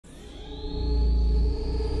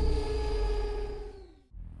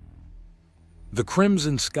The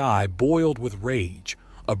crimson sky boiled with rage,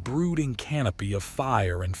 a brooding canopy of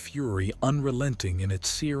fire and fury unrelenting in its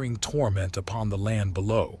searing torment upon the land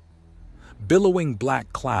below. Billowing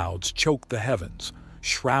black clouds choked the heavens,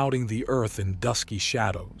 shrouding the earth in dusky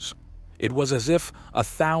shadows. It was as if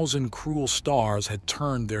 1,000 cruel stars had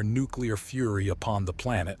turned their nuclear fury upon the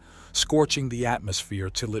planet, scorching the atmosphere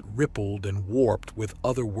till it rippled and warped with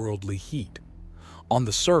otherworldly heat. On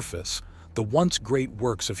the surface, the once great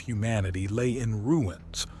works of humanity lay in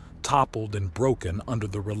ruins, toppled and broken under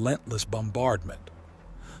the relentless bombardment.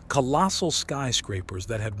 Colossal skyscrapers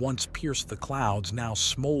that had once pierced the clouds now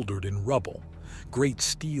smoldered in rubble. Great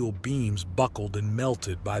steel beams buckled and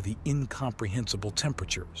melted by the incomprehensible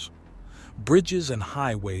temperatures. Bridges and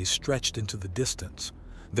highways stretched into the distance,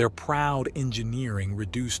 their proud engineering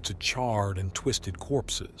reduced to charred and twisted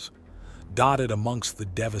corpses. Dotted amongst the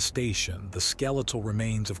devastation, the skeletal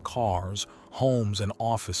remains of cars, homes, and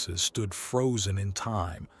offices stood frozen in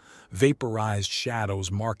time, vaporized shadows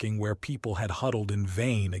marking where people had huddled in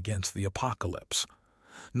vain against the apocalypse.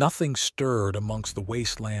 Nothing stirred amongst the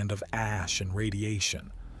wasteland of ash and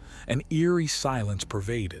radiation. An eerie silence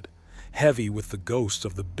pervaded, heavy with the ghosts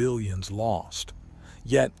of the billions lost.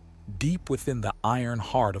 Yet, deep within the iron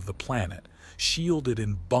heart of the planet, shielded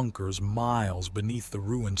in bunkers miles beneath the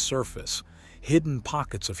ruined surface, hidden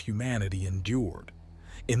pockets of humanity endured.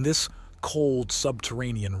 In this cold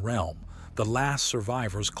subterranean realm, the last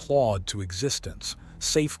survivors clawed to existence,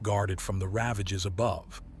 safeguarded from the ravages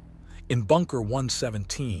above. In Bunker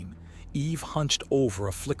 117, Eve hunched over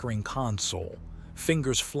a flickering console,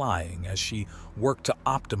 fingers flying as she worked to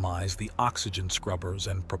optimize the oxygen scrubbers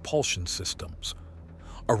and propulsion systems.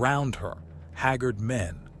 Around her, haggard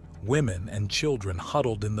men, women, and children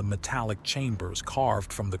huddled in the metallic chambers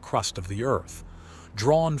carved from the crust of the earth.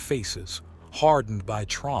 Drawn faces, hardened by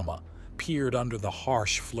trauma, peered under the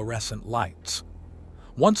harsh fluorescent lights.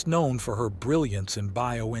 Once known for her brilliance in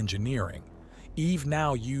bioengineering, Eve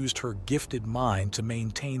now used her gifted mind to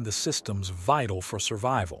maintain the systems vital for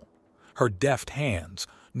survival. Her deft hands,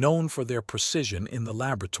 known for their precision in the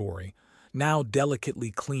laboratory, now delicately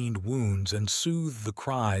cleaned wounds and soothed the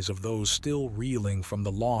cries of those still reeling from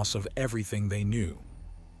the loss of everything they knew.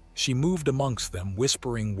 She moved amongst them,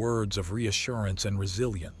 whispering words of reassurance and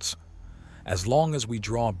resilience. As long as we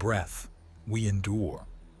draw breath, we endure.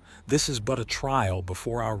 This is but a trial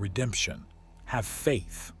before our redemption. Have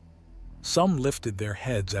faith. Some lifted their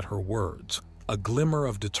heads at her words, a glimmer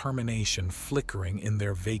of determination flickering in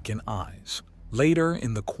their vacant eyes. Later,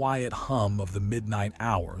 in the quiet hum of the midnight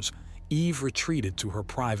hours, Eve retreated to her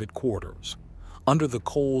private quarters. Under the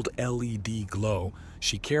cold LED glow,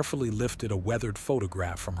 she carefully lifted a weathered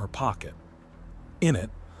photograph from her pocket. In it,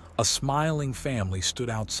 a smiling family stood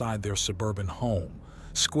outside their suburban home,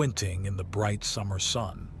 squinting in the bright summer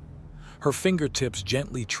sun. Her fingertips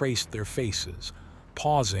gently traced their faces,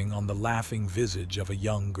 pausing on the laughing visage of a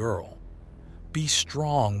young girl. "Be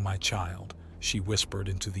strong, my child," she whispered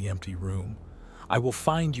into the empty room. "I will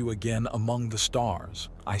find you again among the stars,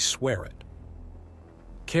 I swear it."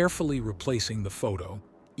 Carefully replacing the photo,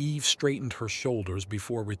 Eve straightened her shoulders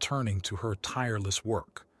before returning to her tireless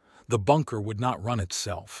work. The bunker would not run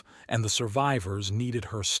itself, and the survivors needed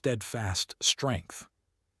her steadfast strength.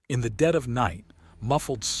 In the dead of night,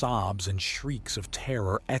 muffled sobs and shrieks of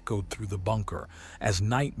terror echoed through the bunker as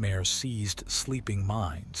nightmares seized sleeping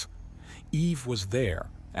minds. Eve was there,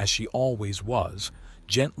 as she always was,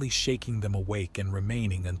 gently shaking them awake and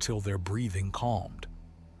remaining until their breathing calmed.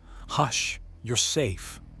 "Hush, you're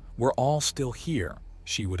safe. We're all still here,"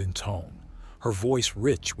 she would intone, her voice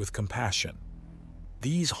rich with compassion.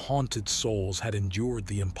 These haunted souls had endured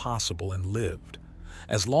the impossible and lived.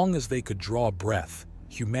 As long as they could draw breath,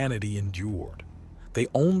 humanity endured. They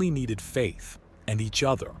only needed faith, and each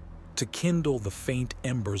other, to kindle the faint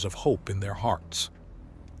embers of hope in their hearts.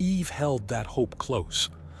 Eve held that hope close,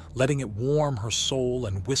 letting it warm her soul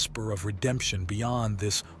and whisper of redemption beyond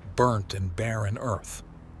this burnt and barren earth.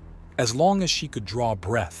 As long as she could draw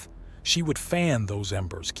breath, she would fan those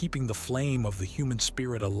embers, keeping the flame of the human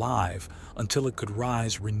spirit alive until it could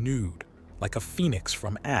rise renewed, like a phoenix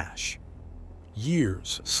from ash.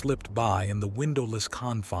 Years slipped by in the windowless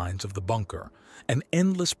confines of the bunker, an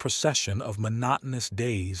endless procession of monotonous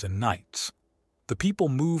days and nights. The people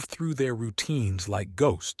moved through their routines like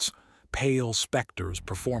ghosts, pale specters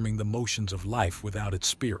performing the motions of life without its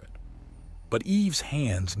spirit. But Eve's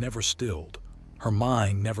hands never stilled, her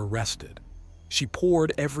mind never rested. She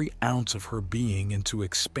poured every ounce of her being into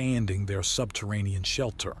expanding their subterranean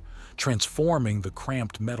shelter, transforming the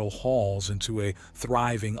cramped metal halls into a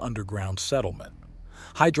thriving underground settlement.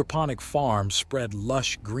 Hydroponic farms spread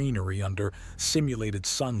lush greenery under simulated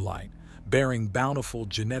sunlight, bearing bountiful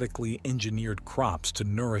genetically engineered crops to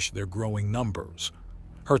nourish their growing numbers.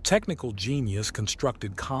 Her technical genius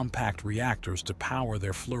constructed compact reactors to power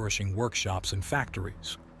their flourishing workshops and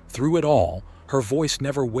factories. Through it all, her voice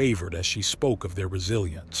never wavered as she spoke of their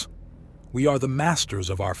resilience. "We are the masters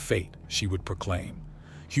of our fate," she would proclaim.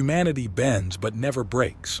 "Humanity bends but never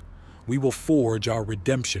breaks. We will forge our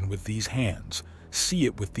redemption with these hands, see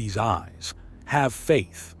it with these eyes. Have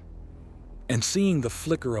faith." And seeing the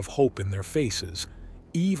flicker of hope in their faces,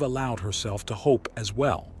 Eve allowed herself to hope as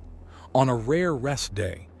well. On a rare rest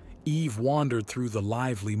day, Eve wandered through the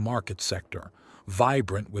lively market sector,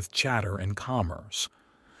 vibrant with chatter and commerce.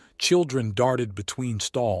 Children darted between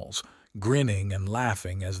stalls, grinning and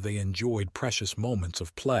laughing as they enjoyed precious moments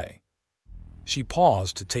of play. She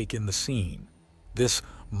paused to take in the scene, this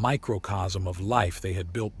microcosm of life they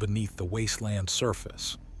had built beneath the wasteland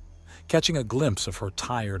surface. Catching a glimpse of her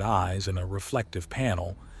tired eyes in a reflective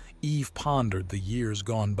panel, Eve pondered the years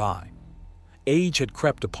gone by. Age had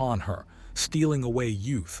crept upon her, stealing away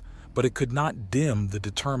youth, but it could not dim the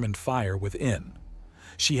determined fire within.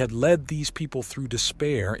 She had led these people through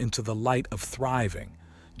despair into the light of thriving,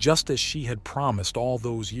 just as she had promised all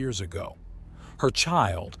those years ago. Her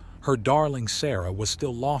child, her darling Sarah, was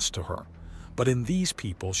still lost to her, but in these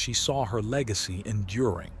people she saw her legacy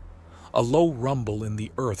enduring. A low rumble in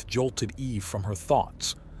the earth jolted Eve from her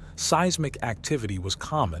thoughts. Seismic activity was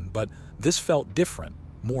common, but this felt different,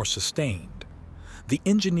 more sustained. The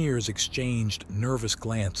engineers exchanged nervous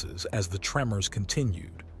glances as the tremors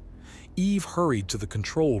continued. Eve hurried to the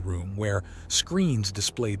control room where screens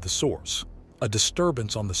displayed the source, a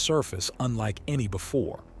disturbance on the surface unlike any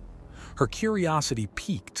before. Her curiosity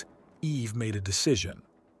piqued, Eve made a decision.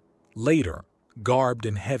 Later, garbed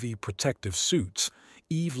in heavy protective suits,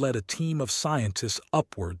 Eve led a team of scientists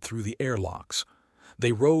upward through the airlocks.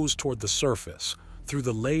 They rose toward the surface, through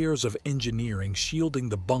the layers of engineering shielding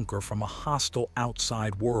the bunker from a hostile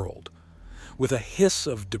outside world. With a hiss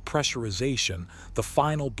of depressurization, the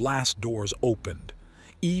final blast doors opened.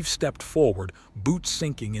 Eve stepped forward, boots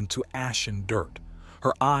sinking into ashen dirt.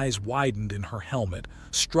 Her eyes widened in her helmet,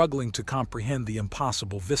 struggling to comprehend the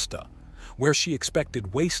impossible vista. Where she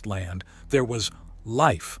expected wasteland, there was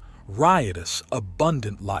life, riotous,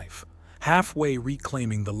 abundant life, halfway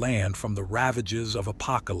reclaiming the land from the ravages of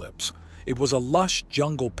apocalypse. It was a lush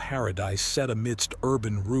jungle paradise set amidst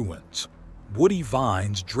urban ruins. Woody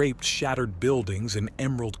vines draped shattered buildings in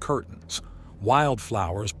emerald curtains.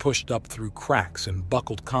 Wildflowers pushed up through cracks in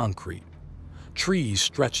buckled concrete. Trees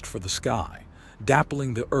stretched for the sky,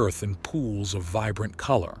 dappling the earth in pools of vibrant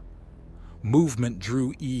color. Movement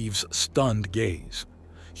drew Eve's stunned gaze.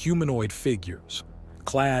 Humanoid figures,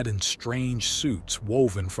 clad in strange suits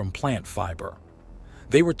woven from plant fiber.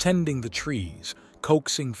 They were tending the trees,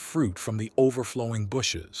 coaxing fruit from the overflowing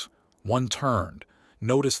bushes. One turned,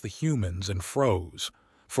 noticed the humans, and froze.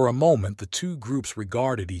 For a moment, the two groups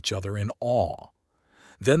regarded each other in awe.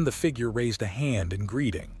 Then the figure raised a hand in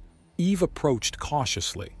greeting. Eve approached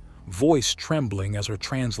cautiously, voice trembling as her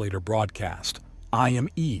translator broadcast, "I am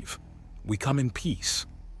Eve. We come in peace."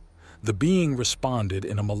 The being responded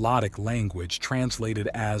in a melodic language translated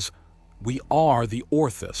as, "We are the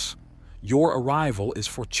Orcs. Your arrival is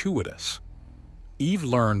fortuitous." Eve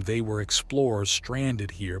learned they were explorers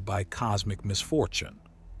stranded here by cosmic misfortune.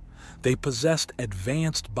 They possessed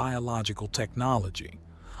advanced biological technology,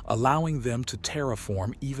 allowing them to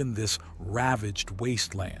terraform even this ravaged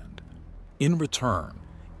wasteland. In return,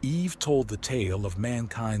 Eve told the tale of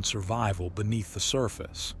mankind's survival beneath the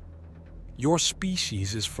surface. "Your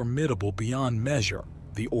species is formidable beyond measure,"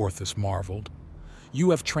 the Orcs marveled.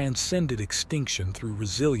 "You have transcended extinction through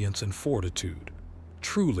resilience and fortitude.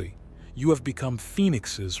 Truly, you have become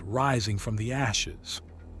phoenixes rising from the ashes."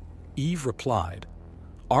 Eve replied,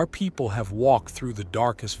 "Our people have walked through the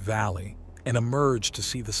darkest valley and emerged to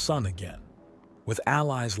see the sun again. With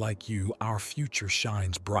allies like you, our future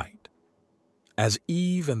shines bright." As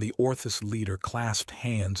Eve and the Orcs leader clasped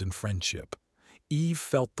hands in friendship, Eve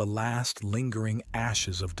felt the last lingering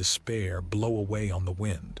ashes of despair blow away on the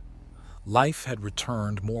wind. Life had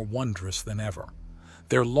returned more wondrous than ever.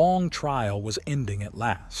 Their long trial was ending at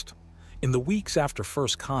last. In the weeks after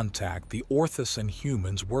first contact, the Orcs and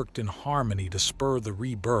humans worked in harmony to spur the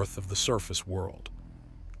rebirth of the surface world.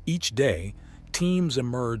 Each day, teams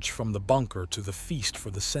emerged from the bunker to the feast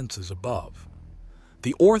for the senses above.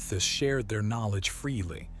 The Orcs shared their knowledge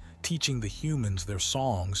freely, teaching the humans their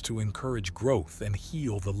songs to encourage growth and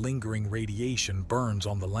heal the lingering radiation burns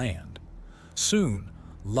on the land. Soon,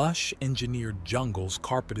 lush engineered jungles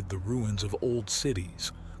carpeted the ruins of old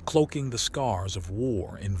cities, cloaking the scars of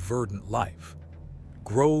war in verdant life.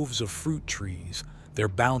 Groves of fruit trees, their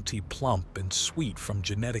bounty plump and sweet from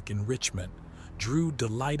genetic enrichment, drew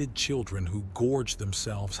delighted children who gorged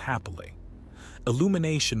themselves happily.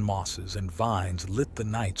 Illumination mosses and vines lit the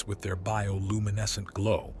nights with their bioluminescent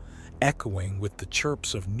glow, echoing with the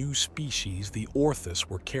chirps of new species the Orcs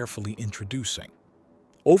were carefully introducing.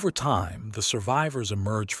 Over time, the survivors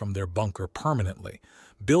emerged from their bunker permanently,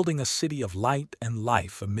 building a city of light and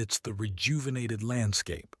life amidst the rejuvenated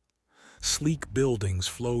landscape. Sleek buildings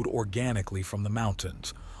flowed organically from the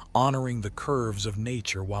mountains, honoring the curves of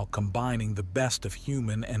nature while combining the best of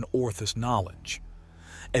human and Orcs knowledge.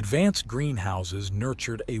 Advanced greenhouses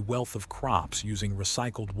nurtured a wealth of crops using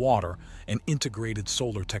recycled water and integrated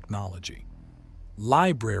solar technology.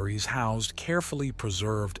 Libraries housed carefully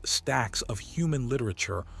preserved stacks of human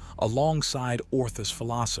literature alongside Orcs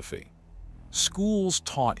philosophy. Schools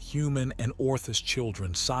taught human and Orcs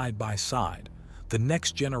children side by side, the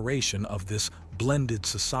next generation of this blended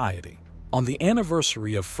society. On the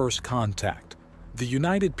anniversary of First Contact, the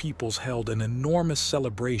United Peoples held an enormous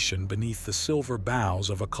celebration beneath the silver boughs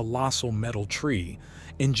of a colossal metal tree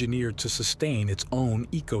engineered to sustain its own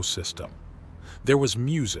ecosystem. There was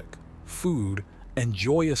music, food, and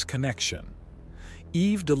joyous connection.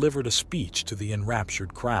 Eve delivered a speech to the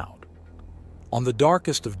enraptured crowd. On the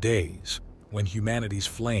darkest of days, when humanity's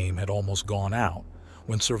flame had almost gone out,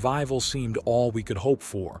 when survival seemed all we could hope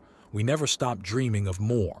for, we never stopped dreaming of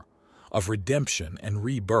more, of redemption and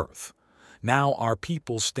rebirth. Now our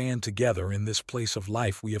peoples stand together in this place of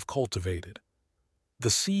life we have cultivated. The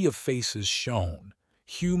sea of faces shone,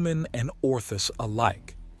 human and Orcs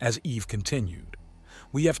alike, as Eve continued.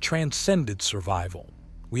 We have transcended survival.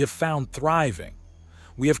 We have found thriving.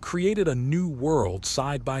 We have created a new world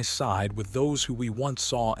side by side with those who we once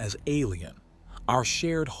saw as alien. Our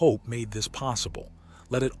shared hope made this possible.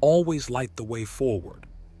 Let it always light the way forward.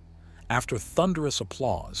 After thunderous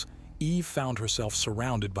applause, Eve found herself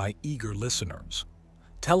surrounded by eager listeners.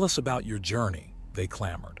 "Tell us about your journey," they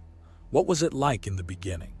clamored. "What was it like in the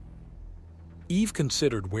beginning?" Eve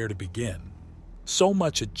considered where to begin. So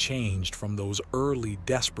much had changed from those early,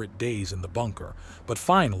 desperate days in the bunker, but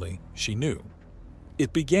finally, she knew.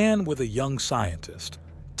 It began with a young scientist,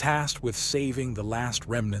 tasked with saving the last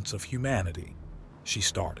remnants of humanity. She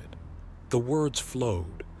started. The words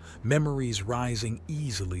flowed, memories rising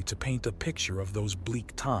easily to paint a picture of those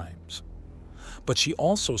bleak times. But she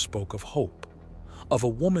also spoke of hope, of a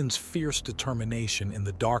woman's fierce determination in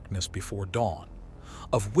the darkness before dawn,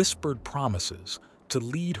 of whispered promises to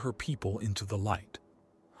lead her people into the light,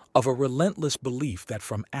 of a relentless belief that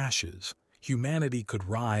from ashes, humanity could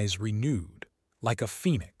rise renewed, like a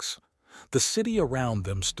phoenix. The city around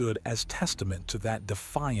them stood as testament to that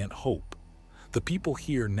defiant hope. The people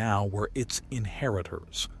here now were its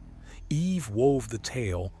inheritors. Eve wove the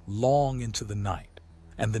tale long into the night,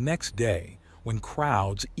 and the next day, when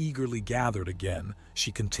crowds eagerly gathered again,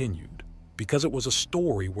 she continued, because it was a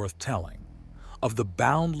story worth telling, of the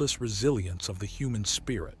boundless resilience of the human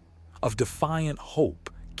spirit, of defiant hope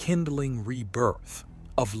kindling rebirth,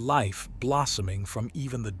 of life blossoming from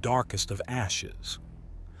even the darkest of ashes.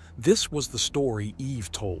 This was the story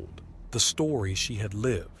Eve told, the story she had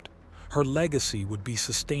lived. Her legacy would be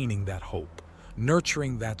sustaining that hope,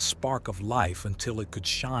 nurturing that spark of life until it could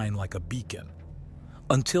shine like a beacon,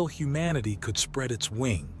 until humanity could spread its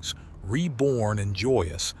wings, reborn and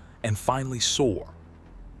joyous, and finally soar,